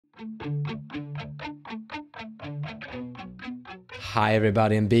Hi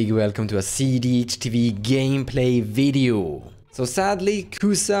everybody and big welcome to a cEDH TV gameplay video. So sadly,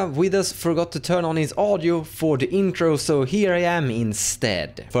 Kusa with us forgot to turn on his audio for the intro, so here I am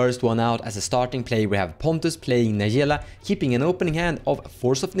instead. First one out as a starting play we have Pontus playing Najeela, keeping an opening hand of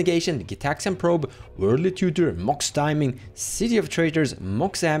Force of Negation, Gitaxian Probe, Worldly Tutor, Mox Timing, City of Traitors,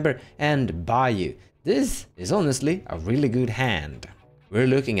 Mox Amber and Bayou. This is honestly a really good hand. We're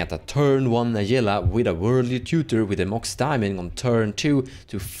looking at a turn 1 Najeela with a Worldly Tutor with a Mox Diamond on turn 2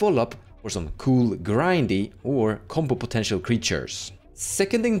 to follow up for some cool grindy or combo potential creatures.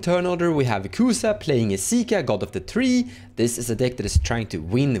 Second in turn order we have Kusa playing Esika, God of the Tree. This is a deck that is trying to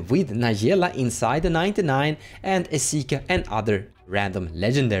win with Najeela inside the 99 and Esika and other random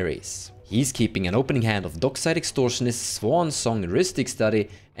legendaries. He's keeping an opening hand of Dockside Extortionist, Swan Song, Rhystic Study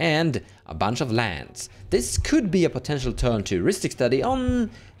and a bunch of lands. This could be a potential turn to Rhystic Study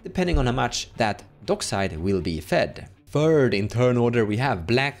depending on how much that Dockside will be fed. Third in turn order we have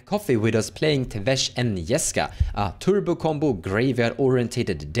Black Coffee with us playing Tevesh and Jeska, a turbo combo graveyard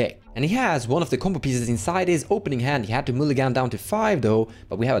orientated deck. And he has one of the combo pieces inside his opening hand. He had to mulligan down to 5 though,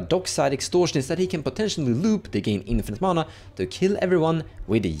 but we have a Dockside Extortionist that he can potentially loop to gain infinite mana to kill everyone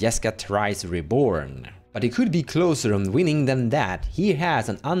with Jeska Thrice Reborn. But he could be closer on winning than that. He has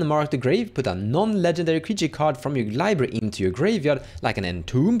an unmarked grave, put a non-legendary creature card from your library into your graveyard like an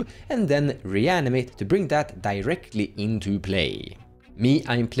entomb, and then reanimate to bring that directly into play. Me,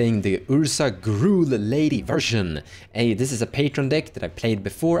 I'm playing the Ursa Gruul Lady version. This is a patron deck that I played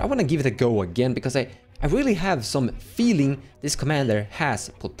before. I want to give it a go again because I really have some feeling this commander has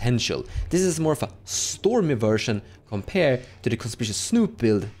potential. This is more of a stormy version compared to the Conspicuous Snoop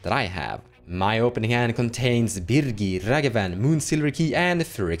build that I have. My opening hand contains Birgi, Ragavan, Moonsilver Key and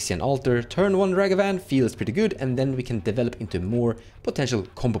Phyrexian Altar. Turn 1 Ragavan feels pretty good, and then we can develop into more potential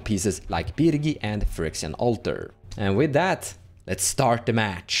combo pieces like Birgi and Phyrexian Altar. And with that, let's start the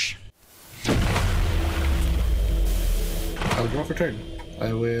match. I'll draw for turn.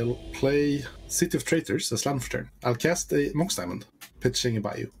 I will play City of Traitors as land for turn. I'll cast a Mox Diamond, pitching a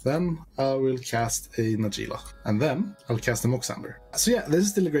Bayou. Then I will cast a Najeela. And then I'll cast a Mox Amber. So yeah, this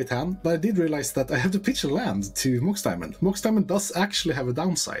is still a great hand, but I did realize that I have to pitch a land to Mox Diamond. Mox Diamond does actually have a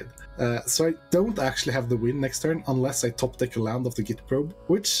downside. So I don't actually have the win next turn unless I top deck a land of the Git Probe,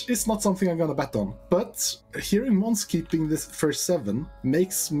 which is not something I'm gonna bet on. But hearing Mons keeping this first 7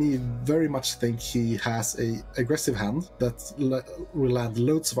 makes me very much think he has a aggressive hand that will land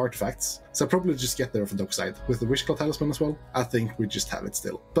loads of artifacts. So I'll probably just get there off the Dockside with the Wishclaw Talisman as well. I think we just have it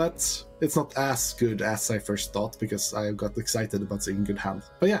still. But it's not as good as I first thought because I got excited about seeing good hand.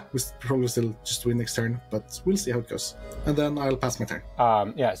 But yeah, we probably still just win next turn, but we'll see how it goes. And then I'll pass my turn.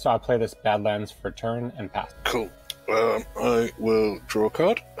 Yeah, so I'll play this Badlands for turn and pass. Cool. I will draw a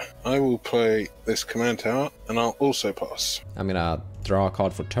card. I will play this command tower, and I'll also pass. I'm gonna draw a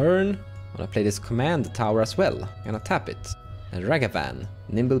card for turn. I'm gonna play this command tower as well. I'm gonna tap it. And Ragavan,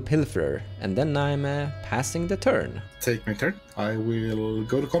 Nimble Pilferer, and then I'm passing the turn. Take my turn. I will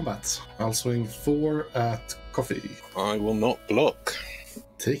go to combat. I'll swing 4 at Coffee. I will not block.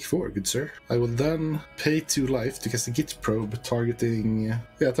 Take 4, good sir. I will then pay 2 life to cast a Git Probe targeting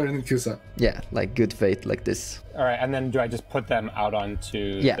Kusa. Yeah, like good fate like this. All right, and then do I just put them out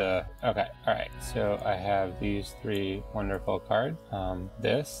onto the... Okay, all right. So I have these 3 wonderful cards.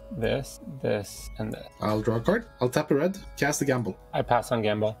 This, and this. I'll draw a card. I'll tap a red, cast a Gamble. I pass on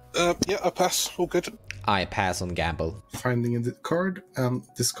Gamble. Yeah, I pass. All good. I pass on Gamble. Finding a card and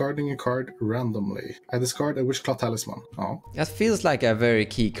discarding a card randomly. I discard a Wishclaw Talisman. Oh. That feels like a very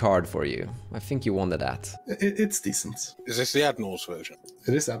key card for you. I think you wanted that. It's decent. Is this the Admiral's version?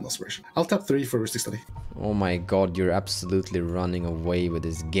 It is Admiral's version. I'll tap 3 for Rhystic Study. Oh my god, you're absolutely running away with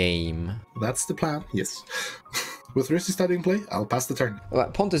this game. That's the plan, yes. With Rhystic Study in play, I'll pass the turn.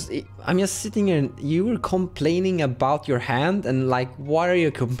 Pontus, I'm just sitting here and you were complaining about your hand and like, what are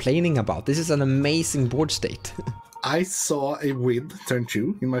you complaining about? This is an amazing board state. I saw a win turn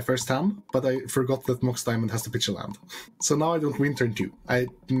 2 in my first hand, but I forgot that Mox Diamond has to pitch a land. So now I don't win turn 2. I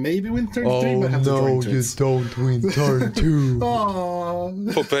maybe win turn 3, but I have to draw into it. don't win turn 2.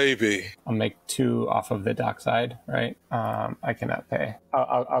 Aww. Poor baby. I'll make 2 off of the Dockside, right? I cannot pay.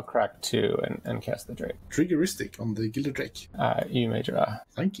 I'll crack 2 and cast the Drake. Triggeristic on the Gilded Drake. You may draw.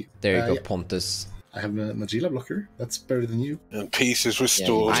 Thank you. There you go, yeah. Pontus. I have a Najeela blocker. That's better than you. And peace is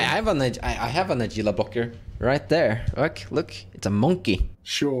restored. Yeah, I have a Najeela blocker right there. Look, it's a monkey.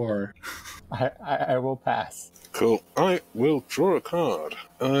 Sure. I will pass. Cool. I will draw a card.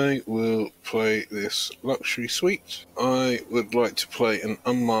 I will play this luxury suite. I would like to play an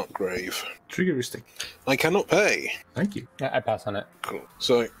unmarked grave. Triggeristic. I cannot pay. Thank you. Yeah, I pass on it. Cool.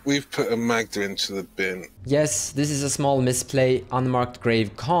 So we've put a Magda into the bin. Yes, this is a small misplay. Unmarked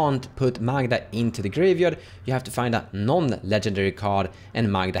grave can't put Magda into the graveyard. You have to find a non-legendary card, and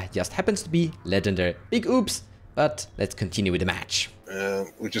Magda just happens to be legendary. Big oops, but let's continue with the match.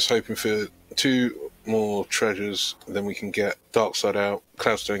 We're just hoping for 2 more treasures, then we can get Darkside out,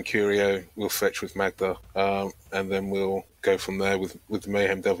 Cloudstone Curio we'll fetch with Magda, and then we'll go from there with the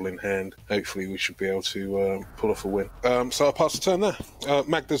Mayhem Devil in hand. Hopefully we should be able to pull off a win. So I'll pass the turn there.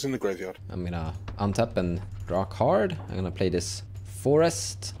 Magda's in the graveyard. I'm gonna untap and draw a card. I'm gonna play this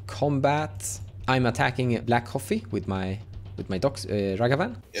Forest Combat. I'm attacking Black Coffee with my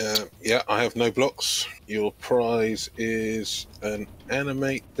Ragavan. Yeah, I have no blocks. Your prize is an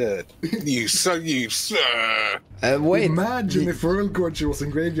animate dead. you sir. Wait. Imagine if World Gorge was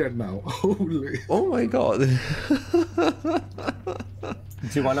in graveyard now. Holy. Oh my god.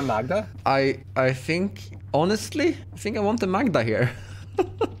 Do you want a Magda? I think, honestly, I want the Magda here.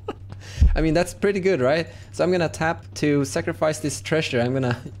 I mean, that's pretty good, right? So I'm gonna tap to sacrifice this treasure. I'm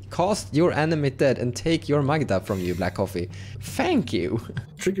gonna cast your Animate Dead and take your Magda from you, Black Coffee. Thank you.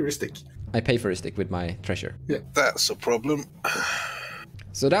 Triggeristic. I pay for a stick with my treasure. Yeah. That's a problem.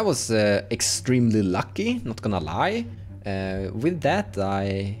 So that was extremely lucky, not gonna lie. With that,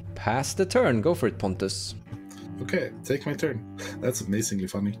 I pass the turn. Go for it, Pontus. Okay, take my turn. That's amazingly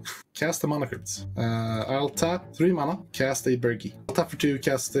funny. Cast a mana crypt. I'll tap 3 mana, cast a Bergie. I'll tap for 2,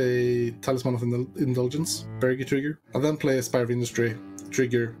 cast a Talisman of Indulgence, Bergie trigger. I'll then play a Spire of Industry,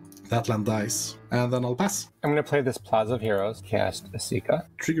 trigger, that land dies. And then I'll pass. I'm going to play this Plaza of Heroes, cast Esika.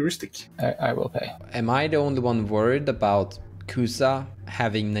 Triggeristic. I will pay. Am I the only one worried about Kusa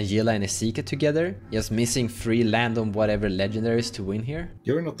having Najeela and Esika together? Just missing 3 land on whatever legendaries to win here?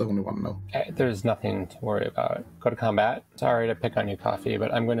 You're not the only one, no. There's nothing to worry about. Go to combat. Sorry to pick on you, Coffee,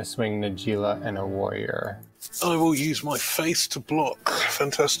 but I'm going to swing Najeela and a warrior. I will use my face to block.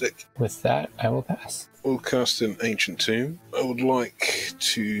 Fantastic. With that, I will pass. We'll cast an Ancient Tomb. I would like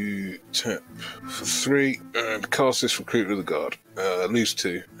to tap for 3 and cast this Recruiter of the Guard. Lose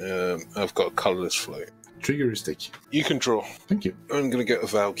 2. I've got a colourless float. Triggeristic. You can draw. Thank you. I'm going to get a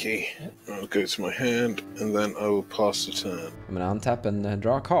Valky. I'll go to my hand, and then I will pass the turn. I'm gonna untap and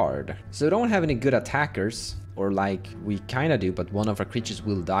draw a card. So we don't have any good attackers, or like we kinda do, but one of our creatures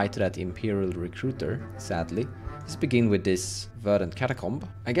will die to that Imperial Recruiter, sadly. Let's begin with this Verdant Catacomb.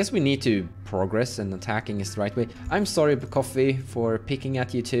 I guess we need to progress, and attacking is the right way. I'm sorry, Coffee, for picking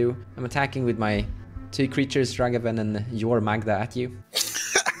at you too. I'm attacking with my 2 creatures, Ragavan and your Magda at you.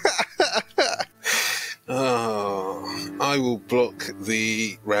 Oh, I will block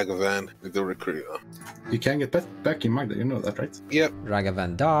the Ragavan with the Recruiter. You can get back in Magda, you know that, right? Yep.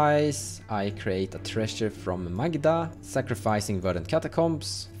 Ragavan dies. I create a treasure from Magda, sacrificing Verdant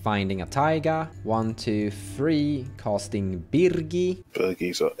Catacombs, finding a Taiga. 1, 2, 3, casting Birgi.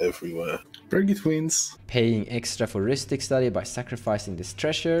 Bergies are everywhere. Bergie twins. Paying extra for Rhystic Study by sacrificing this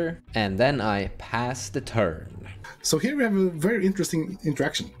treasure. And then I pass the turn. So here we have a very interesting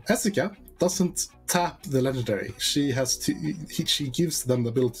interaction. Esika doesn't tap the legendary. She gives them the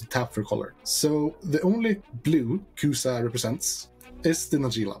ability to tap for color. So the only blue Kusa represents is the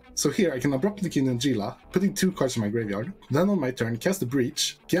Najeela. So here I can abruptly kill Najeela, putting 2 cards in my graveyard. Then on my turn, cast a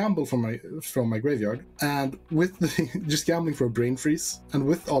Breach, gamble from my graveyard, and with just gambling for a Brain Freeze, and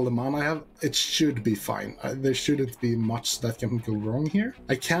with all the mana I have, it should be fine. There shouldn't be much that can go wrong here.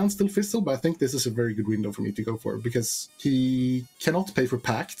 I can still Fizzle, but I think this is a very good window for me to go for, because he cannot pay for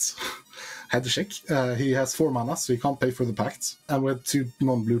Pacts. Had to check. He has 4 mana, so he can't pay for the Pact. And we have 2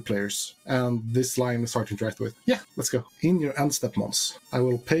 non-blue players. And this line is hard to interact with. Yeah, let's go. In your end step, Mons, I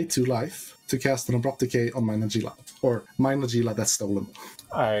will pay 2 life to cast an Abrupt Decay on my Najeela. Or my Najeela that's stolen.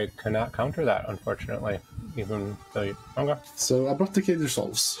 I cannot counter that, unfortunately. Even though you... Okay. So Abrupt Decay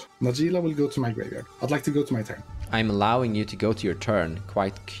resolves. Najeela will go to my graveyard. I'd like to go to my turn. I'm allowing you to go to your turn.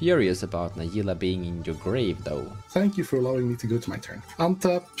 Quite curious about Najeela being in your grave, though. Thank you for allowing me to go to my turn.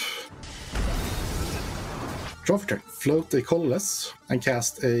 Untap. Draw for turn. Float a colorless and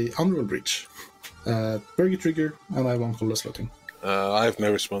cast a Unroll Breach. Bergie trigger, and I have 1 colorless floating. I have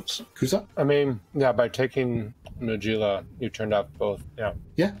no response. Kusa? I mean, yeah, by taking Najeela, you turned off both, yeah.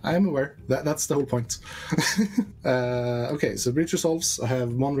 Yeah, I am aware. That's the whole point. Okay, so Breach resolves. I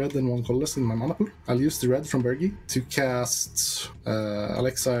have 1 red and 1 colorless in my mana pool. I'll use the red from Bergie to cast... I'll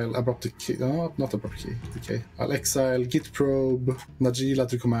exile Abrupt Decay... No, not Abrupt Decay. I'll exile Git Probe, Najeela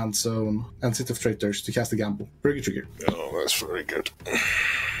to Command Zone, and City of Traitors to cast a gamble. Bergie trigger. Oh, that's very good.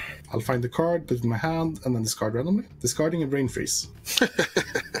 I'll find the card, put it in my hand, and then discard randomly. Discarding a Brain Freeze.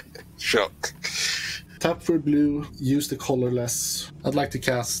 Shock. Tap for blue, use the colorless. I'd like to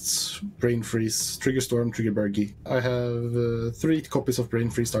cast Brain Freeze, Trigger Storm, Trigger Burgie. I have 3 copies of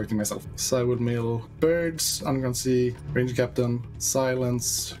Brain Freeze targeting myself. So I will mill Birds, Underground Sea, Ranger Captain,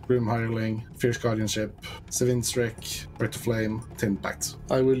 Silence, Grim Hireling, Fierce Guardianship, Sevinstrek, Breath of Flame, Tin Pact.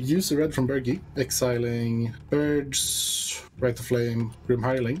 I will use a red from Burgie, exiling Birds, Breath of Flame, Grim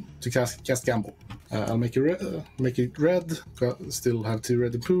Hireling to cast Gamble. I'll make it red, still have 2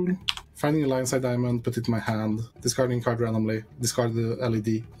 red in pool. Finding a Lionside Diamond, put it in my hand, discarding a card randomly, discard the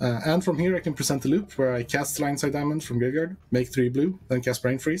LED. And from here I can present a loop where I cast Lionside Diamond from graveyard, make 3 blue, then cast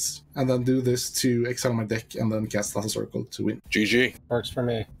Brain Freeze, and then do this to exile my deck and then cast Thassa's Oracle to win. GG. Works for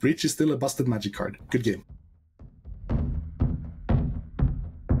me. Breach is still a busted magic card. Good game.